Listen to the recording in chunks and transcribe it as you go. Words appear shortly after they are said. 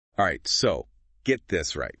All right, so get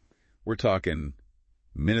this right. We're talking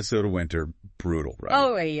Minnesota winter, brutal, right?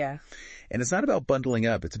 Oh, yeah. And it's not about bundling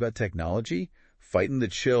up. It's about technology, fighting the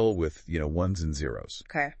chill with, ones and zeros.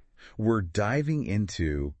 Okay. We're diving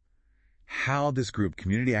into how this group,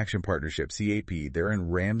 Community Action Partnership, CAP, they're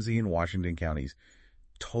in Ramsey and Washington counties,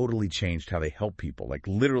 totally changed how they help people, like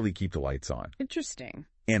literally keep the lights on. Interesting.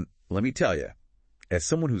 And let me tell you, as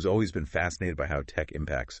someone who's always been fascinated by how tech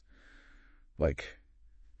impacts, like,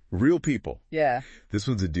 real people. Yeah. This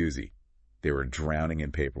one's a doozy. They were drowning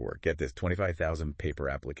in paperwork. Get this, 25,000 paper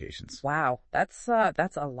applications. Wow. That's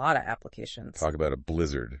a lot of applications. Talk about a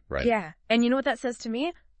blizzard, right? Yeah. And you know what that says to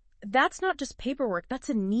me? That's not just paperwork. That's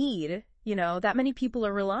a need. That many people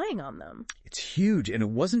are relying on them. It's huge. And it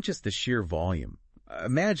wasn't just the sheer volume.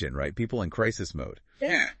 Imagine, right? People in crisis mode.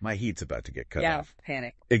 Yeah. My heat's about to get cut off. Yeah,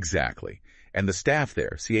 panic. Exactly. And the staff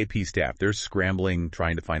there, CAP staff, they're scrambling,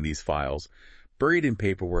 trying to find these files. Buried in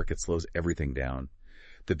paperwork, it slows everything down.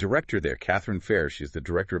 The director there, Catherine Fair, she's the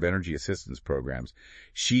director of Energy Assistance Programs.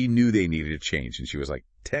 She knew they needed a change, and she was like,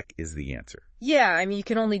 tech is the answer. Yeah, I mean, you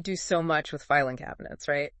can only do so much with filing cabinets,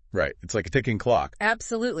 right? Right. It's like a ticking clock.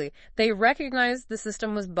 Absolutely. They recognized the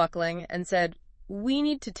system was buckling and said, we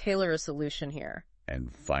need to tailor a solution here.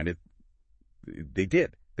 And find it. They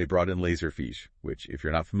did. They brought in Laserfiche, which, if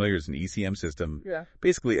you're not familiar, is an ECM system,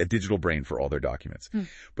 basically a digital brain for all their documents.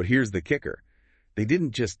 But here's the kicker. They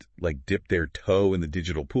didn't just, dip their toe in the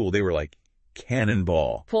digital pool. They were like,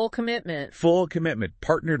 cannonball. Full commitment. Full commitment.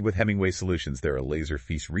 Partnered with Hemingway Solutions. They're a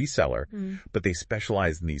Laserfiche reseller, but they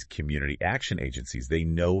specialize in these community action agencies. They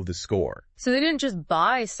know the score. So they didn't just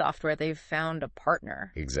buy software. They found a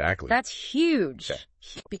partner. Exactly. That's huge. Okay.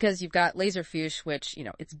 Because you've got Laserfiche, which,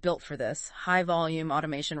 it's built for this. High volume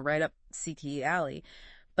automation right up CTE alley.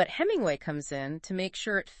 But Hemingway comes in to make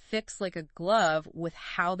sure it fits like a glove with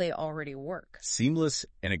how they already work. Seamless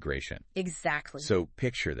integration. Exactly. So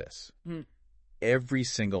picture this. Every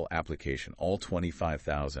single application, all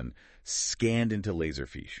 25,000, scanned into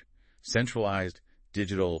Laserfiche. Centralized,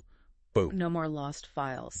 digital, boom. No more lost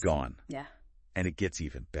files. Gone. Yeah. And it gets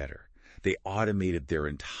even better. They automated their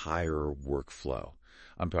entire workflow.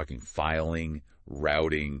 I'm talking filing,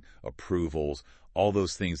 routing, approvals, all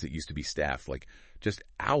those things that used to be staff, like just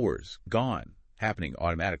hours gone, happening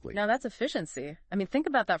automatically. Now that's efficiency. I mean, think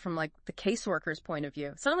about that from the caseworker's point of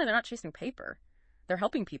view. Suddenly they're not chasing paper. They're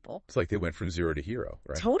helping people. It's like they went from zero to hero,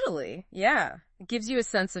 right? Totally. Yeah. It gives you a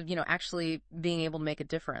sense of, actually being able to make a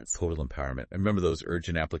difference. Total empowerment. I remember those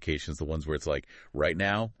urgent applications, the ones where it's like, right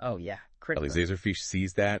now. Oh, yeah. Critical. Laserfiche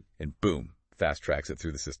sees that and boom, fast tracks it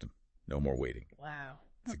through the system. No more waiting. Wow.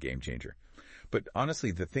 It's a game changer. But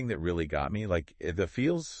honestly, the thing that really got me, the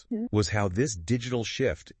feels, was how this digital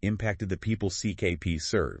shift impacted the people CKP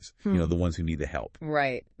serves. The ones who need the help.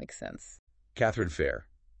 Right. Makes sense. Catherine Fair.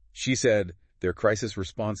 She said their crisis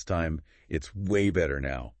response time, it's way better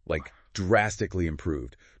now. Drastically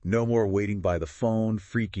improved. No more waiting by the phone,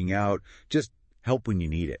 freaking out. Just help when you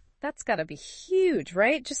need it. That's got to be huge,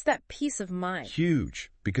 right? Just that peace of mind.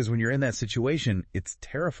 Huge. Because when you're in that situation, it's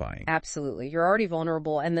terrifying. Absolutely. You're already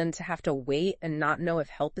vulnerable, and then to have to wait and not know if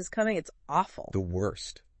help is coming, it's awful. The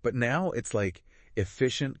worst. But now it's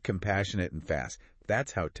efficient, compassionate, and fast.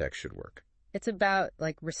 That's how tech should work. It's about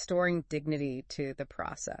restoring dignity to the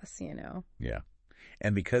process, Yeah.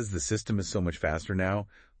 And because the system is so much faster now,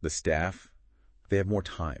 the staff, they have more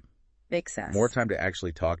time. Makes sense. More time to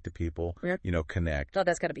actually talk to people, connect. Oh,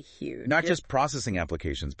 that's got to be huge. Not just processing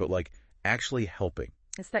applications, but actually helping.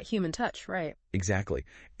 It's that human touch, right? Exactly.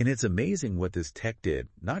 And it's amazing what this tech did,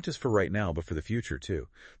 not just for right now, but for the future too.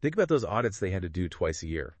 Think about those audits they had to do twice a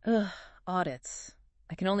year. Ugh, audits.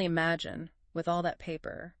 I can only imagine with all that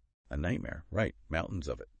paper. A nightmare, right? Mountains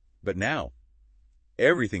of it. But now,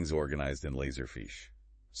 everything's organized in Laserfiche.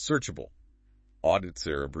 Searchable. Audits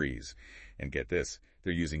are a breeze. And get this,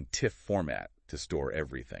 they're using TIFF format to store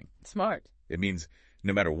everything. Smart. It means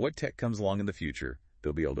no matter what tech comes along in the future,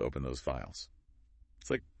 they'll be able to open those files. It's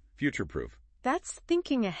like future-proof. That's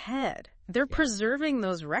thinking ahead. They're preserving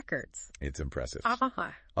those records. It's impressive. Uh-huh.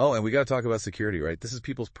 Oh, and we got to talk about security, right? This is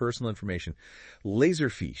people's personal information.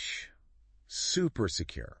 Laserfiche. Super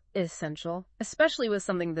secure. Essential, especially with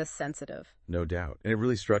something this sensitive. No doubt. And it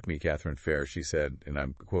really struck me, Catherine Fair. She said, and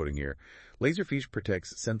I'm quoting here, Laserfiche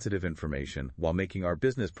protects sensitive information while making our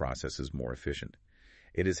business processes more efficient.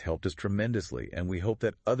 It has helped us tremendously, and we hope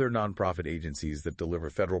that other nonprofit agencies that deliver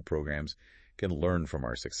federal programs can learn from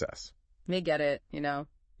our success. They get it,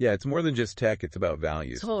 Yeah, it's more than just tech. It's about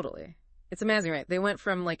values. Totally. It's amazing, right? They went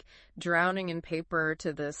from drowning in paper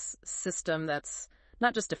to this system that's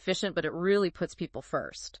not just efficient, but it really puts people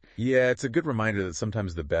first. Yeah, it's a good reminder that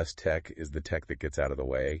sometimes the best tech is the tech that gets out of the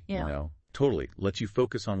way, Yeah. you know? Totally. Lets you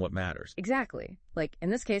focus on what matters. Exactly. Like, in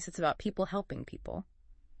this case, it's about people helping people.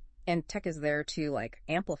 And tech is there to, like,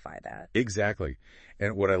 amplify that. Exactly.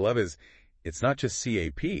 And what I love is it's not just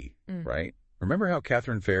CAP, right? Remember how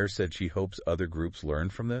Catherine Fair said she hopes other groups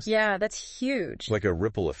learn from this? Yeah, that's huge. Like a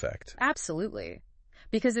ripple effect. Absolutely.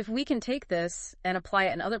 Because if we can take this and apply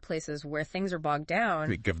it in other places where things are bogged down.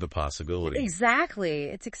 Think of the possibility. Exactly.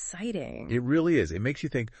 It's exciting. It really is. It makes you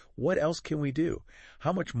think, what else can we do?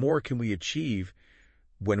 How much more can we achieve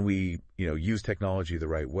when we, use technology the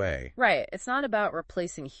right way? Right. It's not about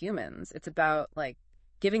replacing humans. It's about, like,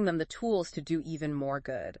 giving them the tools to do even more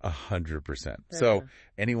good. 100%. So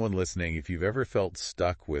anyone listening, if you've ever felt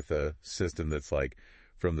stuck with a system that's like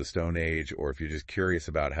from the Stone Age, or if you're just curious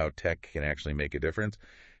about how tech can actually make a difference,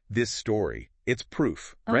 this story, it's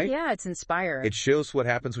proof, right? Oh, yeah, it's inspiring. It shows what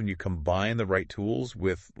happens when you combine the right tools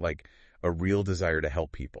with like a real desire to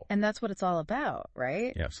help people. And that's what it's all about,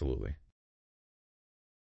 right? Yeah, absolutely.